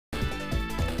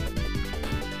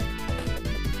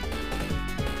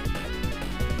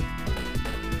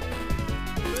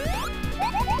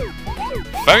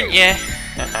Found ya!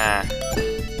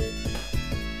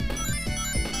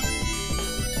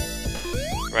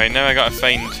 Right, now I gotta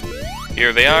find...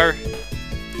 Here they are.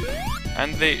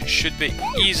 And they should be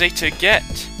easy to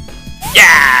get.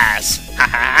 Yes!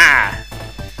 Haha!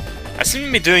 I seem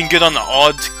to be doing good on the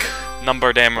odd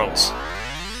numbered emeralds,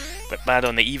 but bad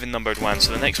on the even numbered ones,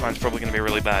 so the next one's probably going to be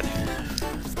really bad.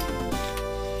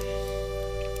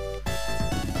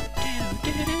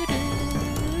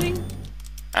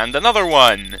 And another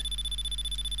one!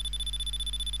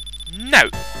 Now!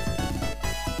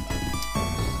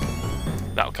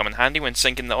 That'll come in handy when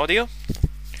syncing the audio.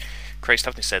 Christ,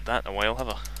 haven't I said that in a while, have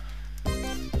I?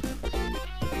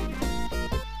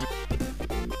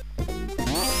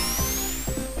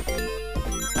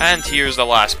 And here's the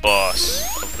last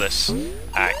boss of this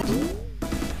act.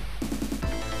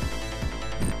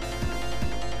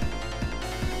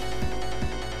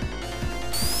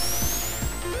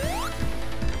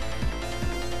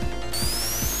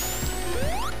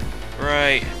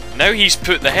 Right, now he's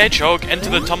put the hedgehog into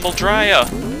the tumble dryer.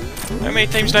 How many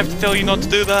times do I have to tell you not to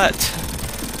do that?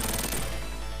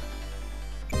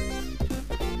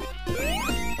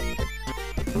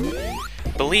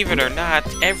 Believe it or not,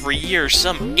 every year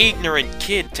some ignorant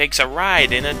kid takes a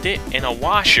ride in a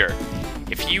washer.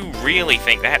 If you really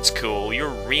think that's cool, you're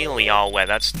really all wet.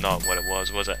 That's not what it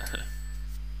was it?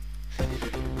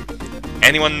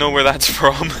 Anyone know where that's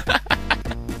from?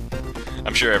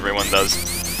 I'm sure everyone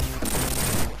does.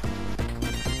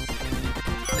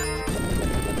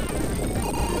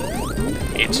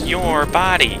 It's your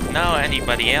body, not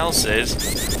anybody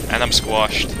else's. And I'm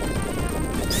squashed.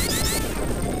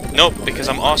 Nope, because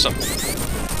I'm awesome.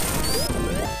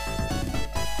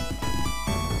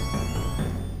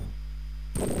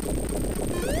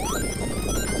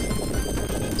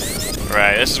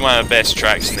 Right, this is one of the best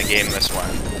tracks in the game, this one.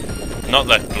 Not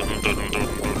the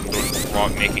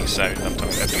rock making sound, I'm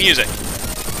talking about the music.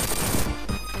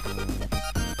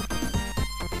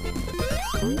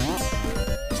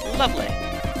 Lovely.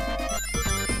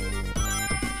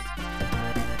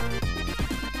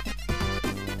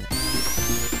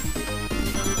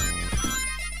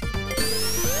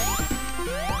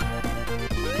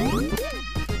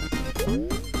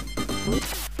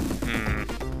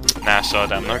 Nah,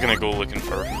 sod it. I'm not gonna go looking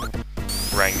for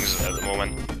rings at the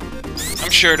moment. I'm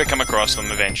sure to come across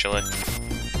them eventually.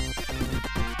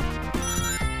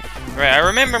 Right, I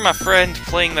remember my friend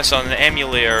playing this on an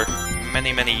emulator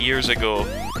many years ago,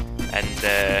 and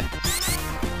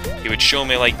he would show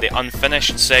me like the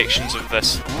unfinished sections of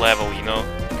this level, you know?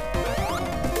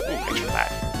 Ooh, extra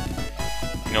back.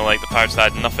 You know, like the parts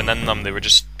that had nothing in them, they were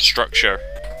just structure.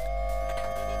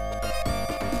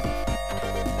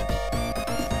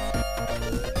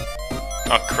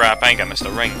 Oh crap, I think I missed a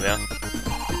ring there.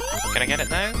 Can I get it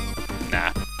now?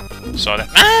 Nah. Saw it.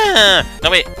 Ah!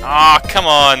 No wait! Ah, oh, come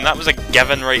on! That was a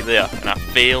given right there, and I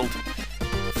failed.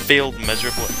 Failed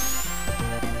miserably.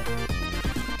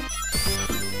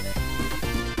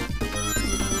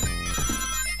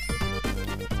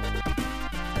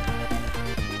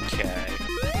 Okay.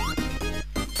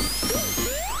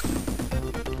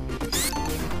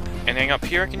 Anything up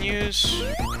here I can use?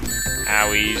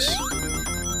 Owies.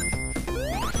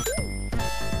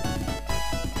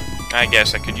 I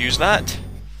guess I could use that.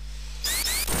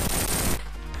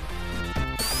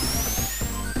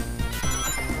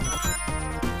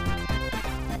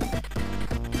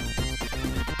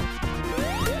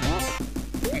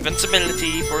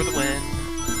 Invincibility for the win.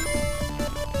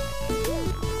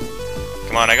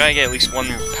 Come on, I gotta get at least one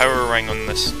power ring on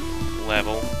this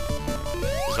level.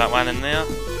 Is that one in there?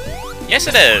 Yes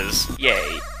it is!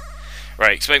 Yay.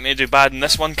 Right, expect me to do bad in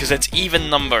this one because it's even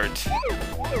numbered.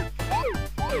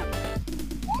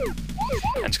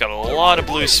 And it's got a lot of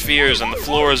blue spheres and the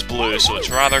floor is blue, so it's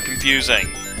rather confusing.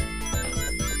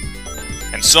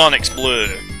 And Sonic's blue.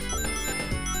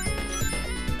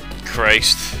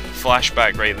 Christ.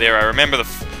 Flashback right there. I remember one of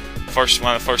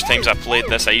the first times I played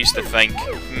this, I used to think,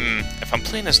 if I'm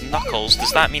playing as Knuckles,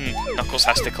 does that mean Knuckles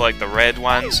has to collect the red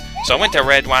ones? So I went to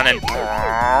red one and...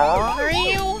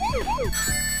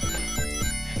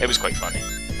 It was quite funny.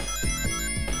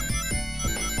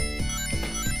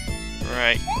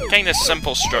 Right, kinda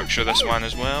simple structure this one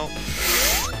as well.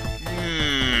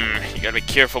 You gotta be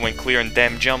careful when clearing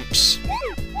them jumps.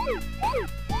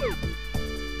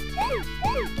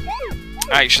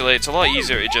 Actually, it's a lot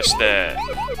easier to just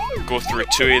go through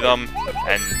two of them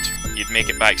and you'd make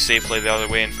it back safely the other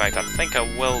way. In fact, I think I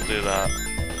will do that.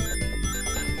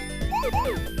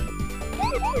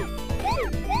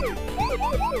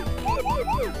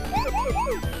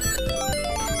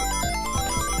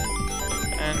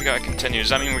 And we gotta continue. Does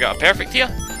that mean we got a perfect here?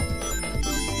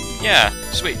 Yeah,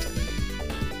 sweet.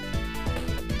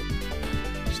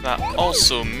 So that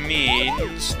also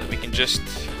means that we can just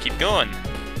keep going.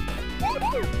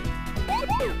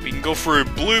 We can go through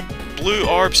blue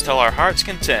orbs till our heart's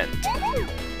content.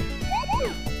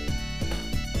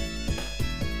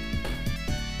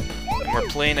 And we're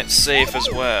playing it safe as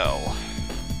well.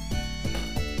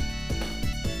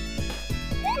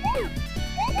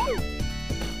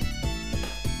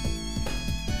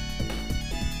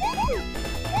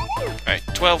 Right,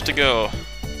 12 to go.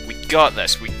 We got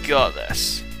this, we got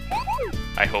this.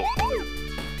 I hope.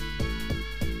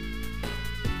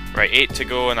 Right, 8 to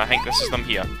go, and I think this is them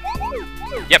here.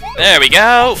 Yep, there we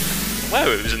go! Wow,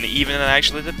 it was in the even and I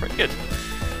actually did pretty good.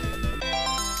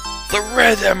 The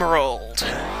Red Emerald!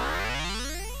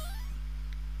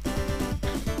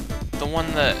 The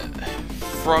one that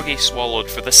Froggy swallowed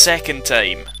for the second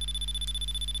time.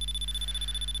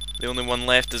 The only one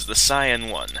left is the cyan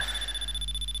one.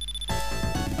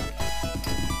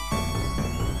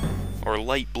 Or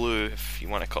light blue, if you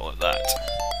want to call it that.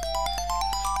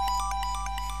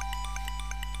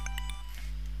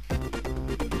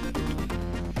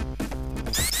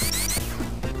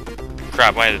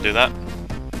 Crap, why did I do that?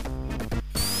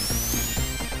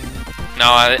 No,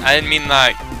 I didn't mean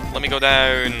that. Let me go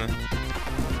down.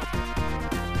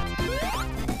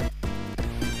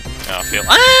 Oh, I feel...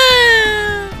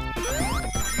 Ah!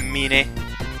 Meanie.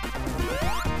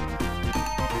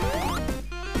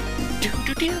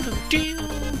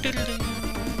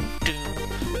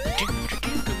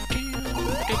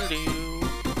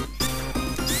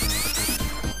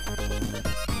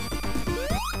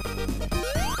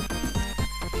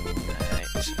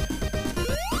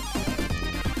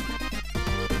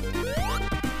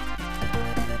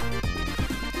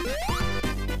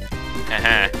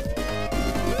 Haha.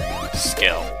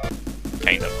 Skill.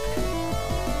 Kind of.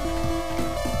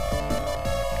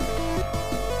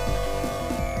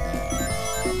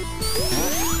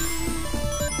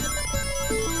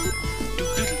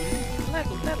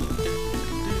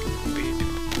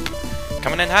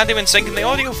 Coming in handy when syncing the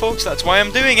audio, folks, that's why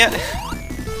I'm doing it.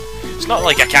 It's not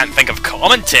like I can't think of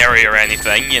commentary or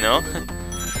anything, you know.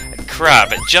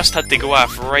 Crap, it just had to go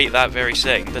off right that very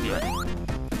second, didn't it?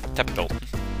 Typical.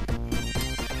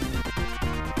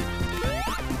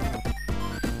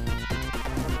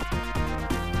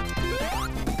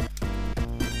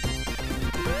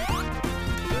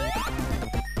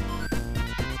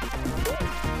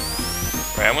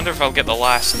 Right, I wonder if I'll get the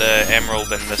last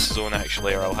emerald in this zone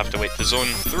actually, or I'll have to wait to zone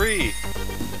 3.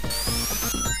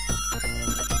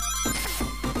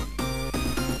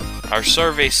 Our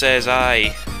survey says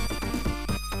aye.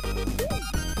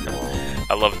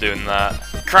 I love doing that.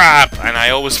 Crap! And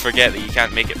I always forget that you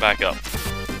can't make it back up.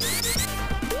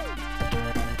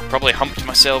 Probably humped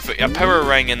myself a power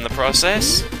ring in the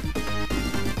process.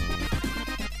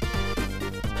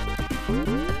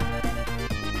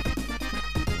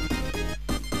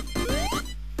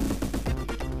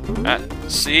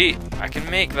 See, I can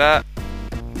make that.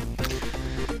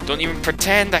 Don't even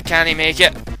pretend I can't make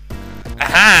it.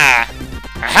 Aha!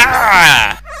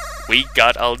 Aha! We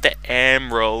got all the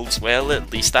emeralds. Well,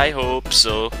 at least I hope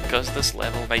so, because this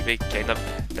level might be kind of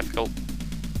difficult.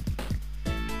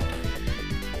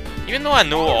 Even though I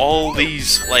know all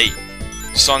these, like,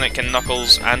 Sonic and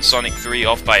Knuckles and Sonic 3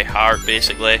 off by heart,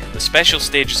 basically, the special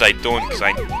stages I don't, because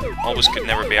I always could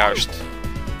never be arsed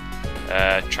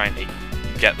trying to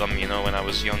get them, you know, when I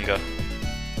was younger.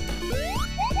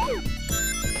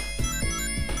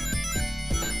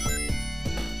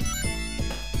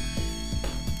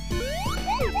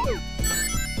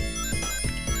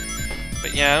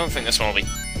 But yeah, I don't think this one will be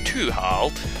too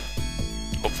hard.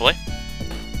 Hopefully.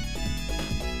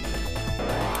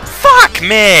 Fuck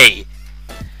me!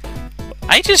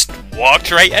 I just walked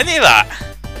right into that!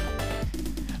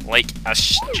 Like a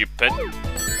stupid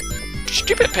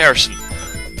person.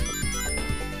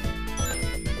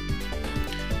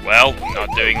 Well,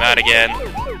 not doing that again.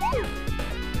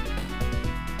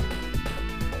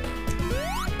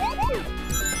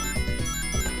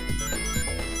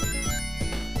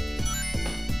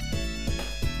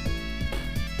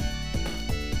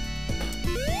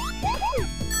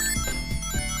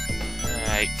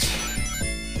 Right.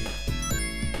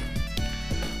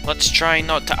 Let's try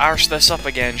not to arse this up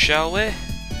again, shall we?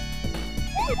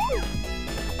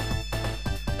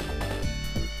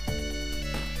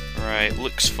 Right,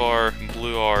 looks for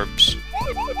blue orbs.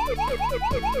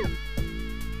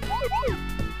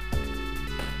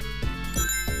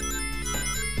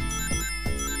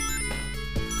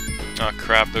 Oh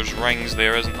crap, there's rings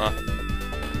there, isn't there?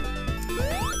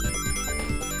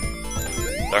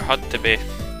 There had to be.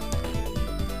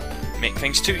 make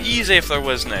things too easy if there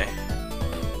was now.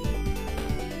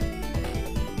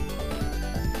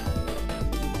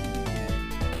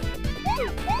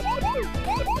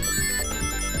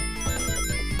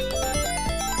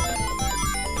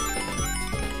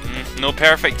 No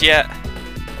perfect yet.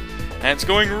 And it's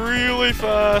going really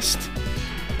fast.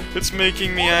 It's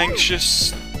making me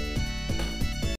anxious.